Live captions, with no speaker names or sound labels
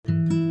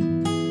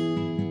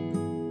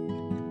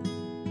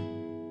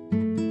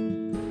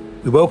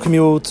We welcome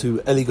you all to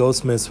Ellie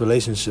Goldsmith's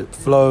Relationship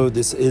Flow.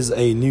 This is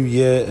a new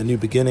year, a new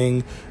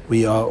beginning.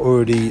 We are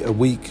already a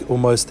week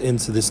almost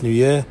into this new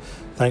year.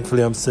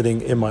 Thankfully, I'm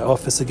sitting in my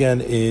office again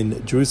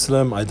in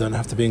Jerusalem. I don't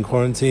have to be in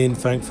quarantine,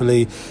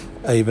 thankfully,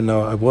 even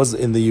though I was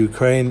in the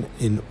Ukraine,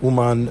 in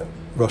Uman,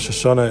 Rosh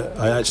Hashanah.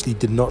 I actually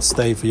did not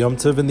stay for Yom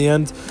Tov in the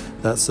end.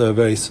 That's a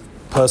very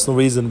personal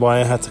reason why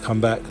I had to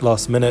come back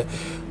last minute.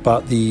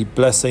 But the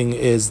blessing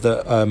is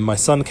that my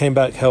son came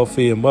back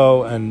healthy and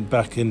well and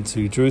back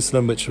into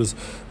Jerusalem, which was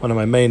one of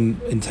my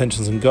main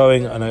intentions in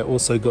going. And I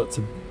also got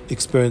to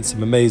experience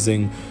some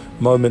amazing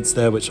moments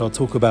there, which I'll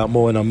talk about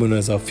more in Amunah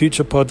as our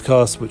future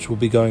podcast, which will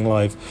be going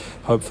live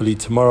hopefully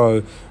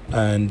tomorrow.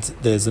 And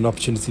there's an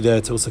opportunity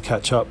there to also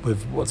catch up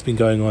with what's been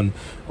going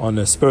on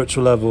a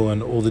spiritual level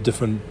and all the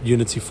different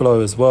Unity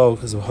Flow as well,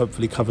 because we'll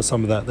hopefully cover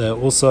some of that there.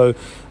 Also,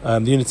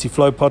 the Unity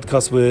Flow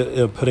podcast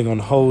we're putting on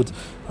hold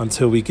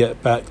until we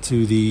get back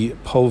to the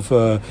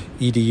Pulver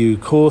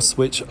EDU course,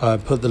 which I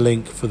put the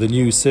link for the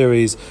new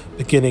series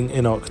beginning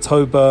in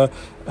October.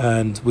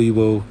 And we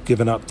will give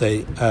an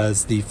update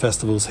as the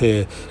festivals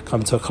here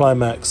come to a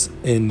climax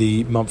in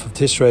the month of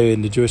Tishrei,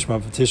 in the Jewish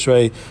month of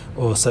Tishrei,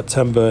 or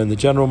September in the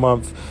general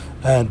month.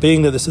 And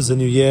being that this is a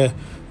new year,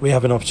 we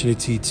have an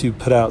opportunity to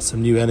put out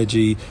some new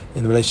energy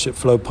in the Relationship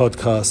Flow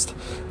podcast.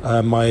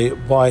 My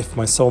wife,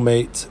 my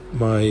soulmate,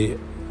 my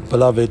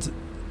beloved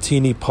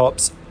Teeny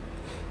Pops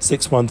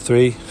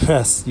 613,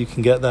 yes, you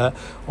can get that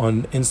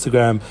on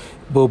Instagram,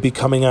 will be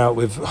coming out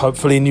with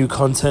hopefully new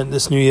content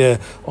this new year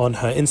on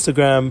her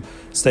Instagram,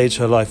 Stage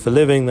Her Life for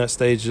Living, that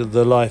stage of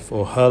the life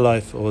or her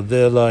life or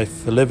their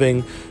life for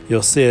living.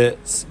 You'll see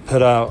it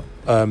put out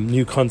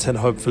new content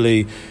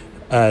hopefully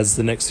as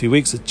the next few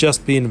weeks. It's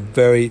just been a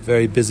very,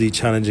 very busy,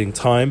 challenging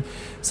time.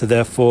 So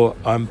therefore,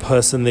 I'm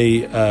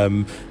personally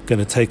going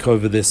to take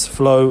over this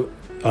flow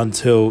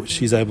until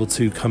she's able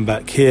to come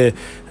back here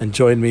and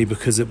join me,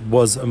 because it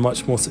was a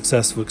much more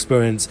successful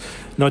experience,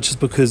 not just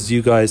because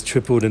you guys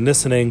tripled in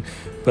listening,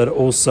 but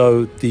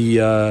also the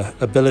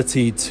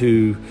ability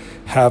to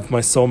have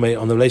my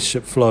soulmate on the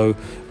Relationship Flow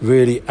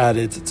really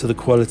added to the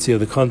quality of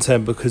the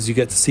content, because you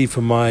get to see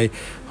from my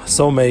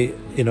soulmate,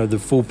 the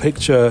full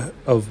picture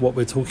of what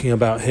we're talking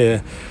about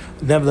here.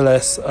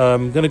 Nevertheless,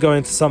 I'm going to go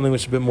into something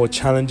which is a bit more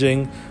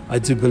challenging. I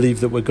do believe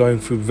that we're going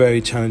through very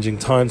challenging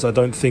times. I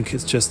don't think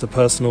it's just a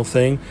personal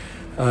thing,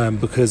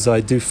 because I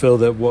do feel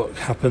that what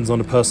happens on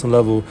a personal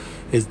level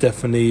is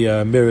definitely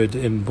mirrored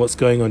in what's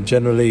going on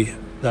generally.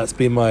 That's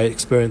been my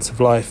experience of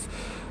life.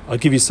 I'll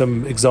give you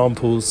some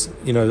examples.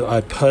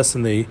 I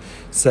personally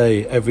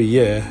say every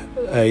year,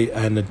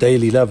 and a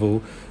daily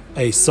level,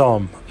 a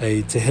psalm,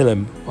 a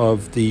Tehillim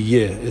of the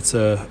year. It's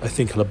I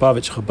think, a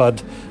Lubavitch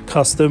Chabad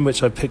custom,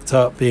 which I picked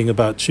up being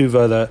about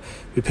tshuva, that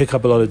we pick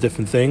up a lot of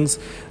different things.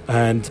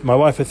 And my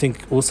wife, I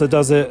think, also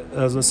does it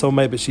as a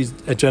soulmate, but she's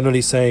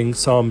generally saying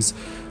psalms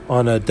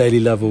on a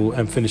daily level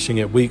and finishing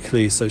it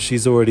weekly. So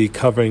she's already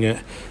covering it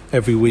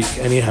every week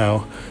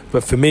anyhow.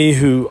 But for me,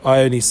 who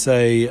I only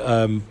say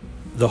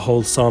the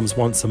whole psalms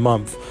once a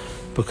month,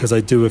 because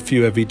I do a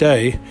few every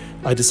day,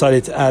 I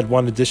decided to add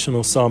one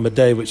additional psalm a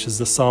day, which is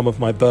the psalm of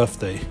my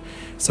birthday.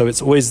 So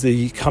it's always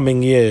the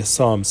coming year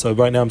psalm. So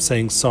right now I'm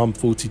saying Psalm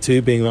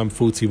 42, being that I'm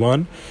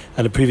 41.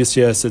 And the previous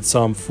year I said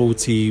Psalm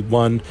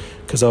 41,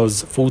 because I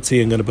was 40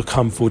 and going to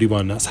become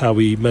 41. That's how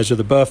we measure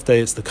the birthday.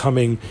 It's the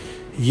coming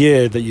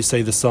year that you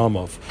say the psalm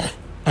of.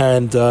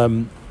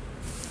 And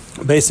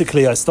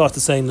basically I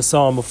started saying the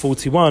psalm of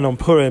 41 on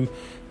Purim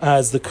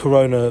as the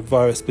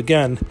coronavirus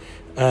began.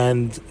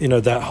 And,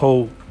 that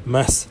whole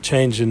mass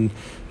change in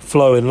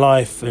flow in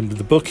life and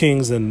the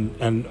bookings and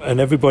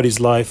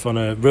everybody's life on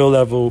a real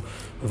level,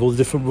 with all the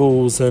different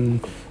rules and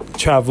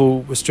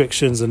travel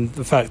restrictions, and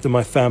the fact that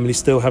my family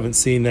still haven't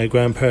seen their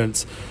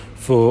grandparents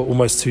for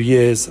almost 2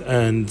 years,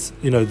 and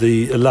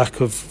the lack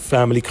of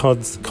family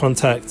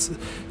contact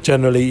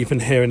generally,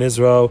 even here in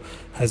Israel,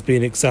 has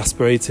been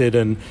exasperated,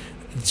 and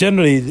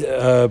generally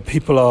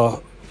people are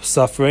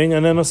suffering,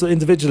 and then also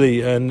individually,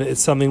 and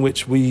it's something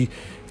which we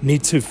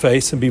need to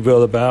face and be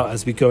real about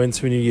as we go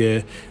into a new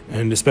year.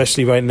 And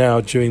especially right now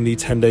during the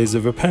 10 days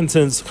of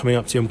repentance coming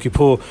up to Yom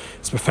Kippur,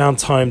 it's a profound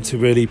time to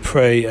really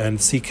pray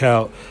and seek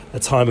out a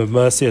time of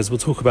mercy, as we'll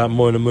talk about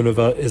more in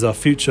Amunah is our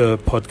future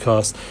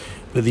podcast.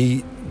 But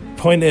the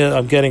point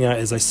I'm getting at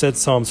is I said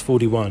Psalms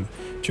 41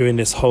 during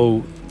this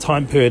whole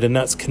time period, and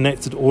that's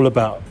connected all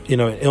about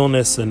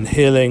illness and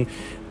healing.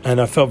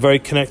 And I felt very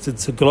connected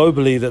to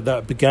globally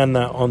that began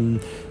that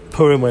on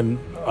Purim, when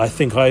I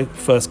think I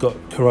first got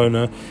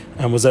corona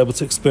and was able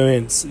to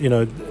experience,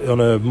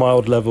 on a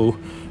mild level.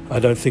 I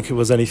don't think it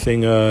was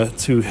anything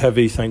too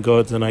heavy, thank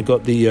God. And I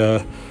got the,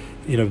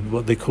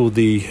 what they call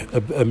the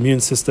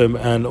immune system,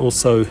 and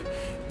also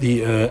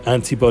the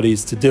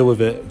antibodies to deal with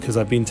it, because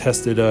I've been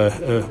tested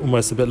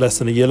almost a bit less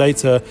than a year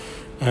later,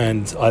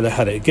 and either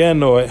had it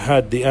again or it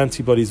had the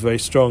antibodies very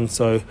strong.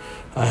 So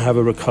I have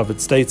a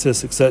recovered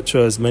status,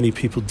 etc., as many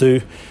people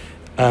do.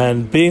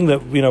 And being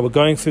that, we're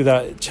going through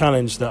that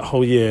challenge that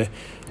whole year,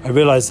 I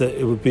realized that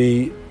it would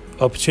be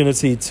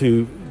opportunity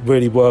to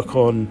really work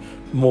on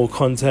more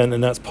content,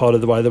 and that's part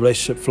of why the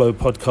Relationship Flow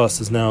podcast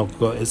has now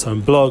got its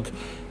own blog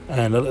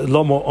and a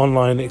lot more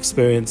online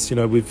experience.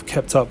 We've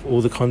kept up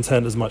all the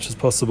content as much as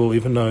possible,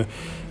 even though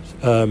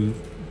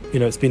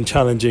it's been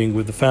challenging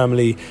with the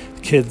family,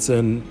 the kids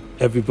and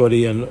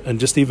everybody, and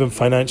just even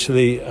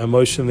financially,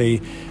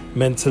 emotionally,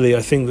 mentally.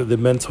 I think that the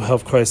mental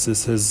health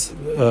crisis has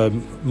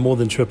more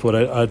than tripled.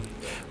 I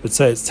would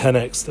say it's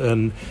 10x,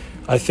 and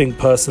I think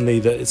personally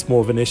that it's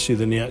more of an issue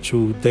than the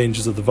actual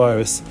dangers of the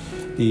virus,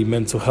 the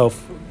mental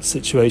health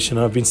situation.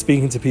 I've been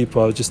speaking to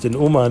people. I was just in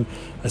Oman.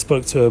 I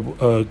spoke to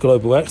a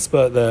global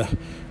expert there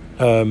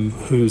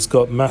who's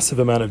got massive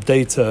amount of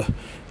data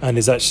and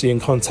is actually in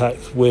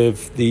contact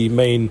with the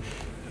main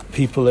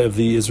people of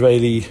the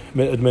Israeli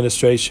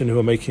administration who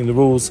are making the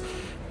rules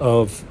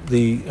of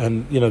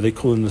they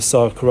call them the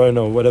SARS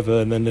corona or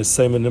whatever, and then there's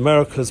same in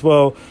America as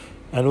well,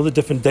 and all the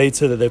different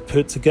data that they've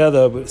put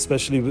together,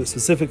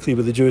 specifically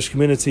with the Jewish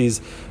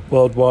communities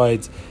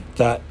worldwide,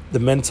 that the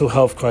mental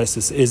health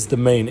crisis is the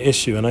main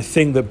issue. And I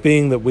think that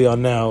being that we are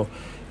now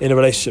in a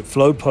Relationship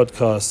Flow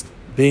podcast,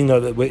 being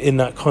that we're in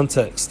that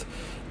context,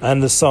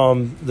 and the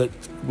psalm that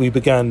we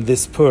began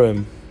this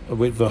Purim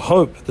with the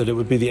hope that it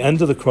would be the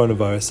end of the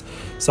coronavirus,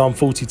 Psalm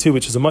 42,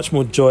 which is a much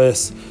more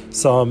joyous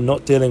psalm,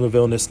 not dealing with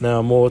illness now,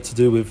 more to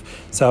do with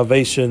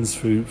salvations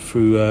through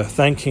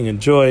thanking and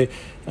joy.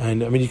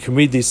 And I mean, you can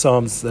read these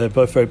psalms; they're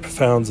both very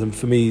profound. And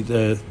for me,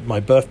 they're my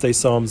birthday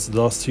psalms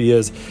the last 2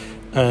 years.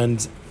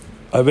 And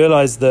I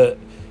realized that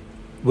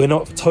we're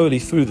not totally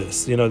through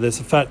this. There's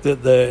the fact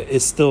that there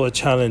is still a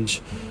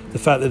challenge, the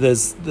fact that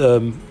there's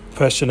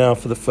pressure now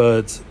for the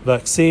third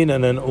vaccine,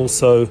 and then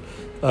also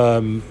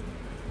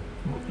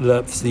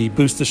that's the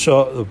booster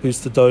shot or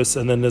booster dose,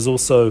 and then there's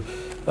also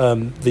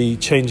the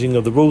changing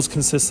of the rules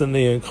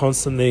consistently and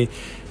constantly,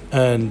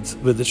 and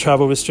with the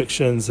travel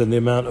restrictions and the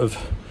amount of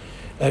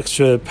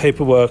extra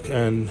paperwork,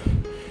 and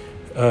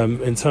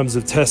in terms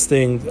of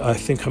testing, I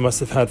think I must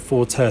have had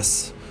 4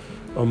 tests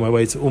on my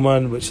way to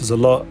Oman, which is a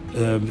lot,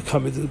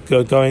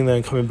 going there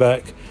and coming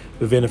back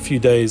within a few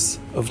days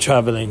of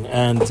traveling,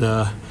 and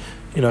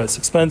it's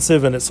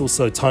expensive and it's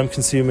also time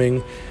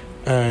consuming.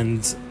 And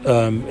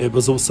it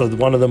was also,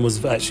 one of them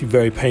was actually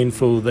very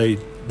painful. The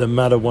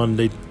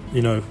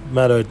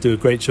Matter do a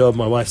great job.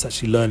 My wife's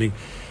actually learning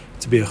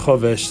to be a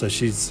chovesh, so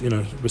she's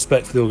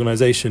respect for the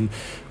organisation.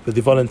 But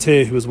the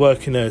volunteer who was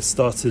working there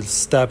started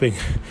stabbing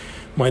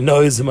my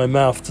nose and my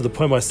mouth to the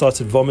point where I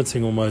started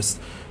vomiting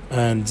almost.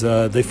 And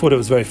they thought it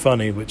was very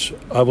funny, which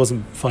I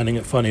wasn't finding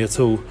it funny at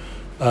all.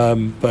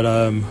 But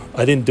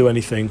I didn't do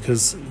anything,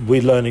 because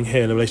we're learning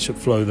here in the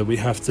Relationship Flow that we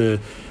have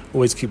to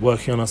always keep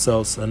working on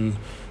ourselves and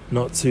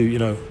not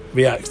to,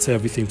 react to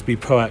everything, to be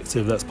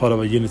proactive. That's part of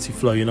our Unity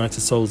Flow, United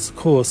Souls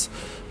course.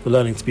 We're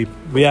learning to be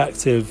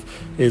reactive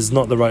is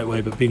not the right way,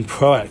 but being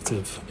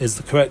proactive is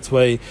the correct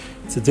way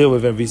to deal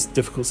with every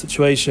difficult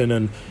situation.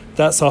 And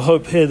that's our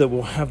hope here, that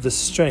we'll have the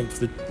strength,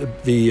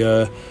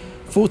 the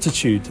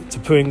fortitude to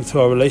bring to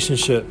our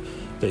relationship,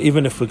 that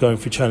even if we're going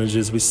through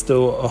challenges, we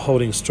still are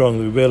holding strong.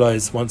 We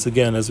realize, once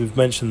again, as we've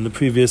mentioned in the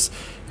previous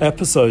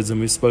episodes,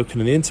 and we've spoken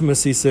in the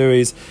intimacy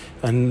series,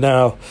 and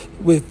now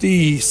with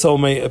the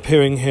soulmate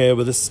appearing here,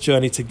 with this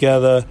journey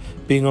together,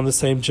 being on the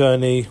same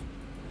journey,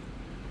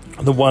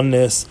 the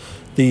oneness,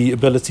 the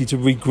ability to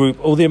regroup,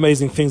 all the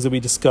amazing things that we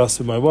discussed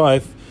with my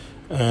wife,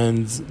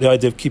 and the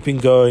idea of keeping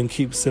going,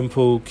 keep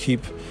simple,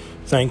 keep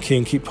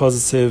thanking, keep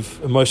positive,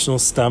 emotional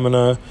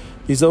stamina.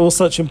 These are all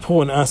such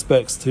important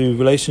aspects to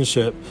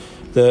relationship,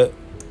 that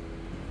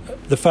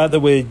the fact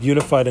that we're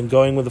unified and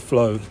going with the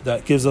flow,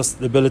 that gives us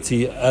the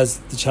ability, as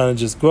the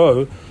challenges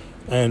grow,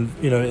 and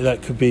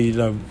that could be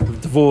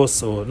with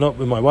divorce, or not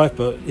with my wife,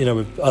 but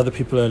with other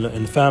people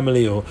in the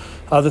family, or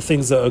other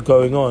things that are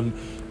going on,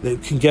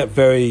 that can get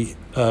very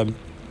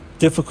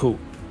difficult.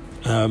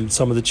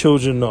 Some of the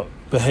children not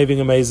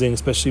behaving amazing,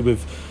 especially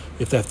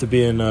if they have to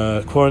be in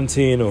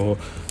quarantine or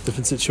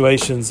different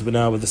situations, but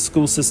now with the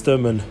school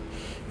system, and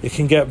it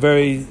can get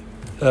very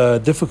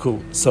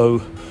difficult.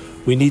 So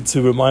we need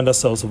to remind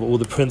ourselves of all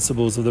the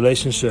principles of the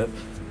relationship,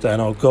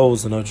 and our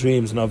goals and our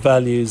dreams and our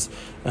values,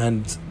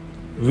 and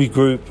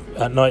regroup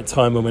at night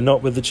time when we're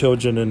not with the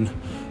children, and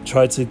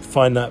try to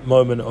find that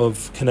moment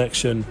of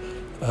connection.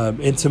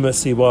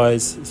 Intimacy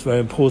wise, it's very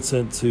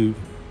important to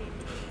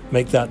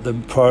make that the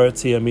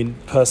priority. I mean,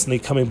 personally,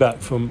 coming back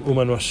from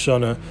Uman Rosh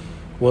Hashanah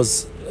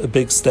was a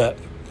big step,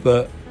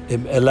 but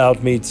it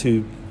allowed me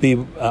to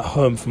be at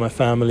home for my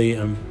family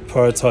and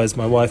prioritize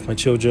my wife, my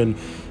children,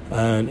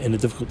 and in a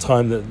difficult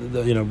time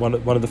that one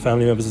of the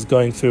family members is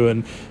going through,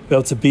 and be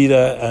able to be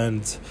there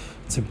and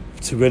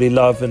to really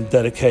love and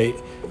dedicate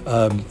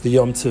the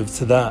Yom Tov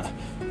to that.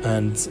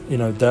 And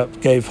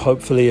that gave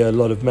hopefully a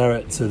lot of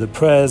merit to the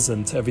prayers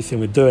and to everything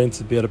we're doing,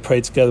 to be able to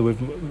pray together with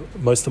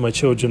most of my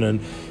children.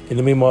 And in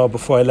the meanwhile,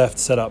 before I left,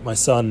 set up my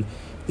son,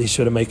 he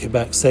should have make it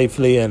back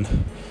safely, and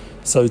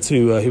so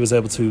too he was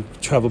able to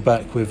travel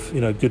back with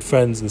good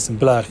friends and some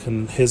black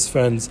and his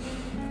friends,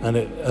 and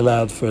it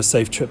allowed for a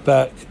safe trip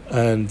back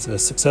and a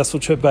successful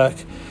trip back.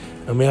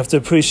 And we have to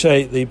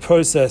appreciate the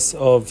process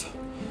of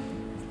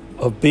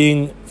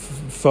being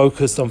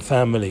focused on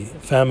family.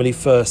 Family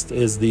first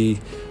is the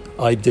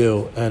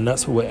ideal, and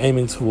that's what we're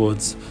aiming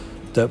towards.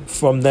 That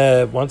from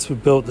there, once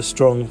we've built the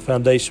strong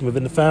foundation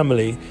within the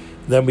family,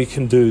 then we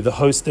can do the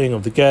hosting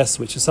of the guests,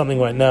 which is something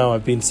right now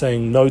I've been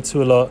saying no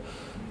to a lot,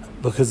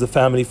 because the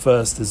family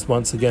first has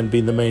once again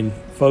been the main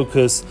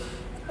focus.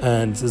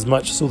 And as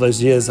much as all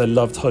those years I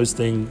loved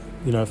hosting,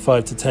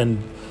 5 to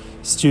 10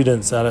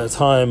 students at a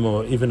time,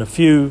 or even a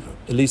few,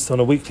 at least on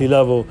a weekly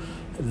level,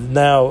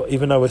 now,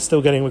 even though we're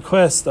still getting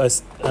requests,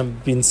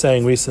 I've been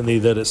saying recently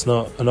that it's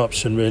not an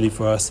option really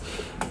for us,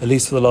 at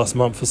least for the last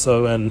month or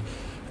so. And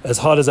as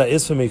hard as that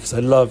is for me, because I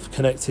love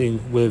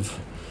connecting with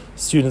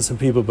students and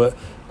people, but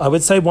I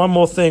would say one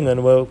more thing,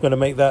 and we're going to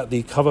make that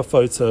the cover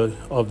photo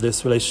of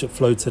this relationship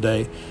flow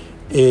today,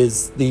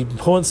 is the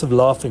importance of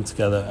laughing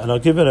together. And I'll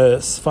give it a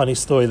funny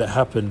story that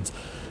happened.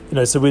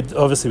 So we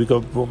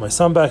brought my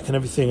son back and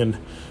everything,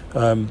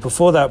 and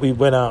before that we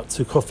went out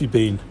to Coffee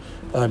Bean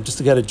just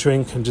to get a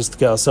drink and just to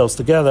get ourselves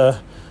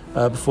together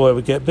before it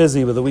would get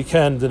busy with the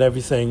weekend and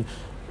everything.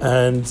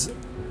 And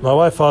my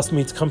wife asked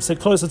me to come sit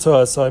closer to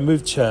her, so I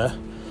moved chair,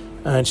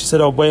 and she said,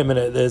 "Oh, wait a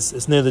minute,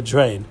 it's near the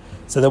drain."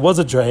 So there was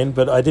a drain,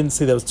 but I didn't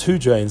see there was two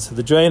drains. So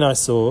the drain I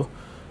saw,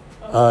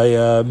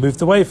 I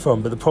moved away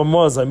from, but the problem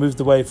was I moved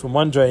away from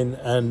one drain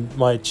and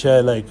my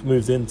chair leg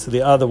moved into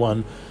the other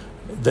one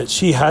that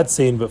she had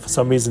seen, but for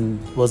some reason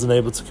wasn't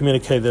able to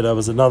communicate that I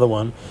was another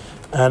one.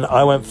 And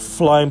I went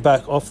flying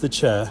back off the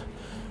chair,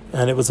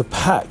 and it was a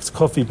packed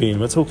Coffee Bean.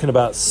 We're talking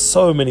about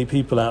so many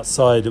people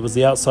outside. It was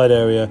the outside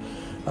area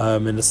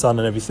in the sun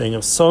and everything. There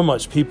was so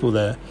much people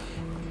there,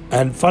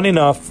 and funny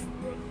enough,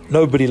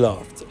 nobody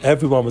laughed.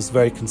 Everyone was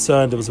very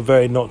concerned. It was a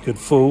very not good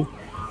fall.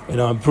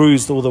 I'm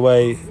bruised all the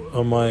way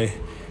on my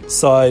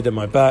side and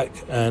my back,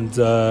 and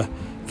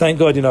thank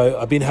God,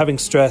 I've been having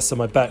stress and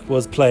my back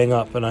was playing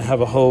up, and I have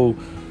a whole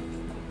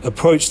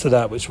approach to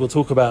that, which we'll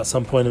talk about at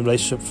some point in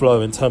Relationship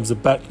Flow, in terms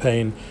of back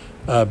pain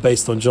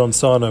based on John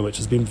Sarno, which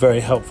has been very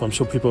helpful. I'm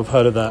sure people have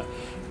heard of that.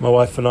 My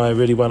wife and I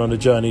really went on a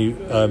journey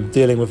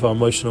dealing with our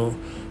emotional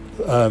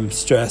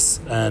stress,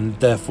 and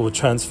therefore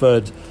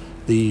transferred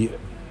the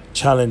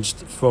challenge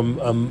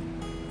from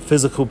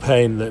physical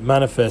pain that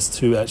manifests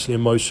to actually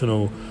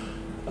emotional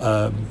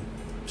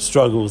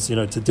struggles,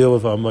 to deal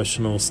with our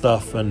emotional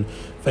stuff and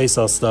face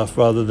our stuff,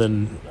 rather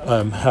than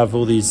have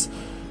all these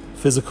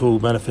physical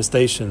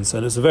manifestations.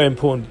 And it's a very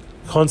important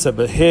concept,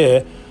 but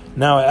here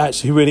now I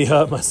actually really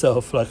hurt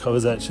myself. Like I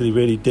was actually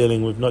really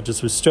dealing with not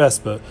just with stress,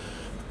 but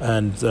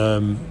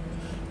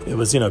it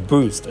was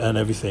bruised and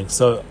everything.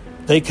 So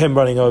they came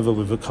running over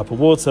with a cup of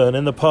water, and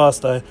in the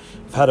past I've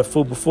had a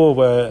fall before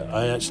where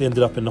I actually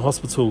ended up in the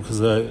hospital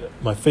because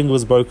my finger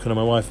was broken, and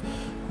my wife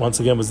once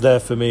again was there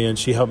for me, and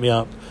she helped me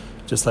up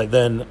just like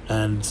then.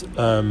 And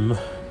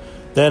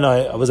then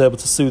I was able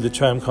to sue the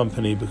tram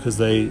company because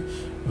they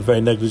were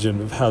very negligent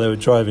with how they were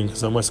driving,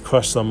 because I almost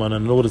crushed someone,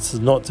 and in order to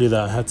not do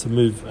that I had to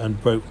move and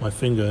broke my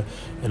finger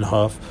in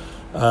half.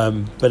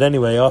 But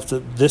anyway, after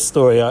this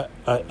story I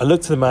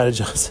looked to the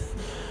manager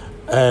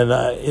and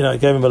I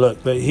gave him a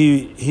look, but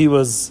he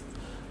was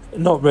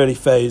not really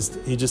fazed.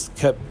 He just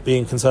kept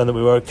being concerned that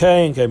we were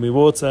okay and gave me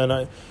water, and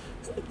I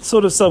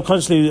sort of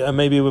subconsciously, and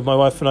maybe with my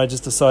wife and I,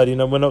 just decided,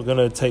 we're not going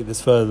to take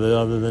this further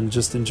other than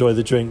just enjoy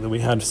the drink that we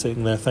had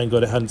sitting there. Thank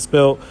God it hadn't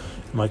spilt.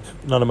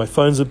 None of my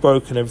phones were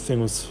broken.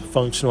 Everything was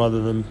functional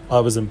other than I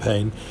was in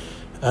pain.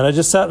 And I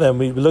just sat there and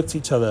we looked at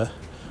each other.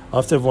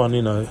 After everyone,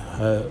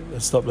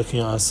 stopped looking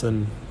at us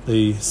and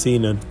the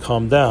scene had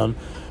calmed down,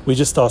 we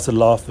just started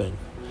laughing.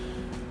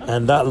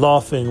 And that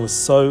laughing was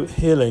so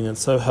healing and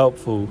so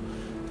helpful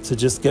to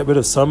just get rid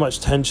of so much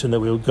tension that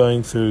we were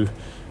going through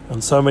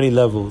on so many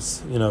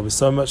levels, with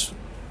so much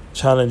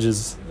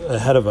challenges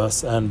ahead of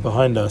us and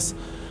behind us,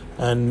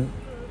 and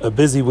a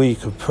busy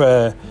week of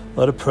prayer, a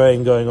lot of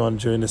praying going on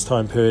during this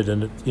time period,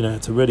 and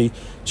to really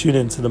tune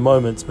into the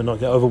moments but not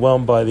get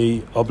overwhelmed by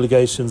the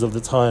obligations of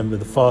the time, with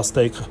the fast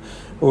day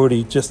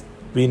already just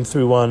been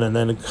through one and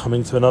then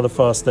coming to another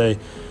fast day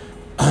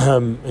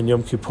in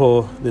Yom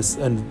Kippur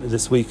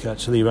this week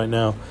actually right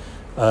now.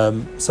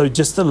 So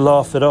just to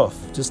laugh it off,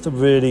 just to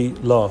really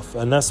laugh.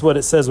 And that's what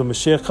it says when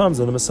Mashiach comes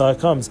and the Messiah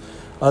comes.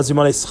 We're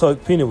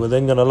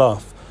then going to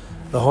laugh.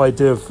 The whole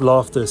idea of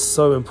laughter is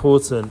so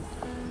important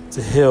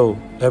to heal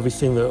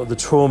everything, the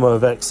trauma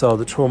of exile,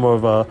 the trauma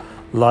of our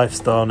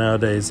lifestyle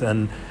nowadays.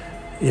 And,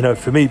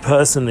 for me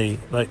personally,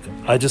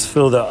 I just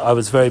feel that I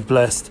was very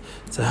blessed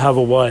to have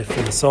a wife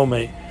and a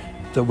soulmate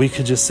that we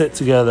could just sit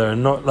together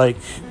and not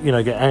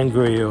get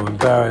angry or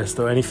embarrassed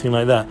or anything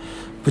like that,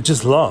 but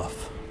just laugh.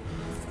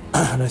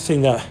 And I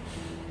think that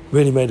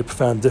really made a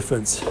profound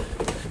difference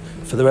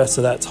for the rest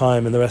of that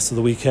time and the rest of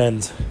the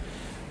weekend.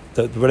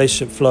 That the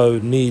relationship flow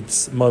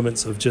needs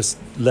moments of just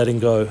letting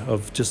go,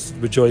 of just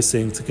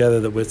rejoicing together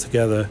that we're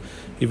together,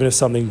 even if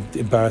something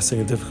embarrassing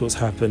and difficult has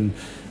happened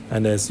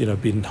and there's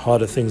been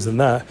harder things than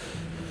that.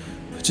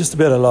 But just to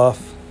be able to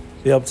laugh,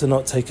 be able to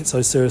not take it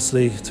so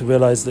seriously, to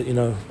realize that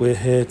we're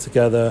here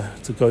together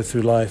to go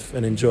through life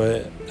and enjoy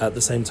it at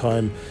the same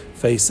time,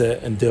 face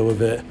it and deal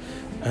with it.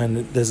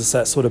 And there's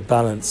that sort of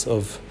balance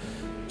of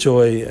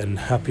joy and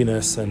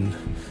happiness and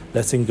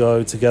letting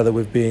go, together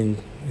with being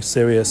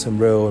serious and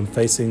real and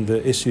facing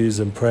the issues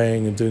and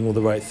praying and doing all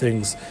the right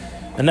things.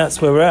 And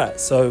that's where we're at.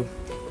 So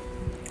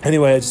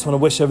anyway, I just want to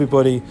wish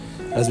everybody,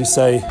 as we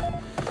say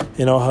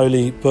in our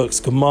holy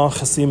books, Gemar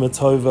Chasima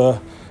Tova,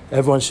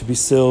 everyone should be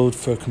sealed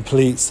for a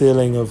complete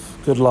sealing of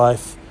good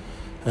life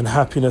and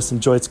happiness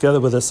and joy together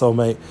with their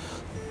soulmate.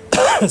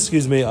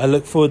 Excuse me. I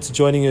look forward to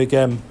joining you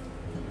again,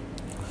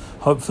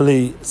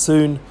 hopefully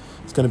soon.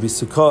 It's going to be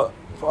Sukkot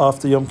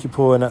after Yom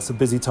Kippur, and that's a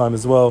busy time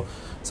as well.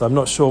 So I'm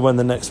not sure when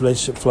the next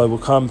relationship flow will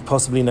come,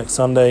 possibly next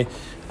Sunday.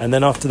 And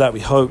then after that, we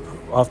hope,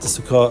 after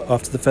Sukkot,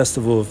 after the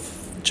festival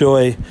of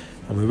joy,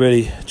 and we're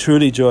really,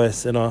 truly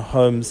joyous in our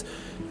homes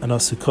and our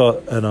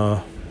Sukkot and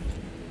our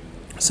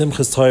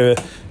Simchas Torah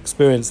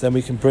experience, then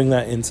we can bring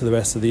that into the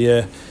rest of the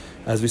year,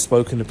 as we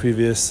spoke in the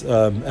previous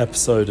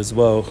episode as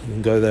well. You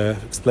can go there,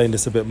 explain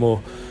this a bit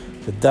more.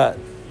 But that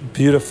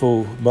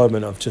beautiful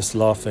moment of just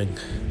laughing,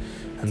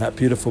 and that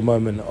beautiful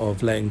moment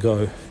of letting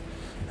go,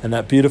 and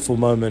that beautiful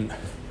moment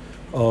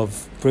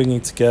of bringing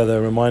together,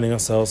 reminding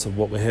ourselves of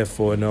what we're here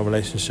for in our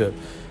relationship,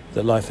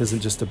 that life isn't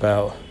just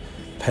about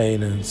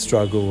pain and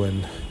struggle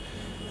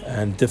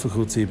and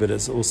difficulty, but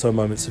it's also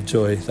moments of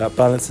joy. That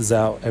balances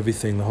out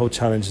everything, the whole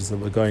challenges that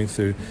we're going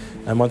through.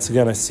 And once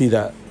again, I see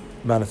that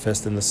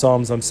manifest in the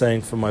Psalms I'm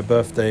saying for my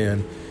birthday,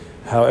 and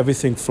how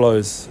everything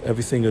flows,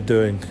 everything you're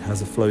doing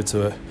has a flow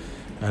to it.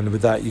 And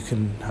with that, you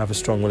can have a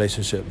strong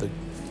relationship that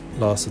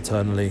lasts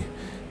eternally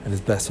and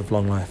is blessed with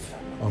long life.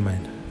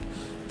 Amen.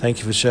 Thank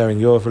you for sharing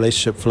your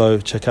relationship flow.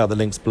 Check out the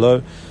links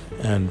below,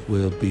 and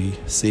we'll be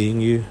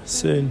seeing you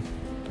soon.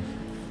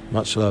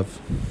 Much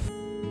love.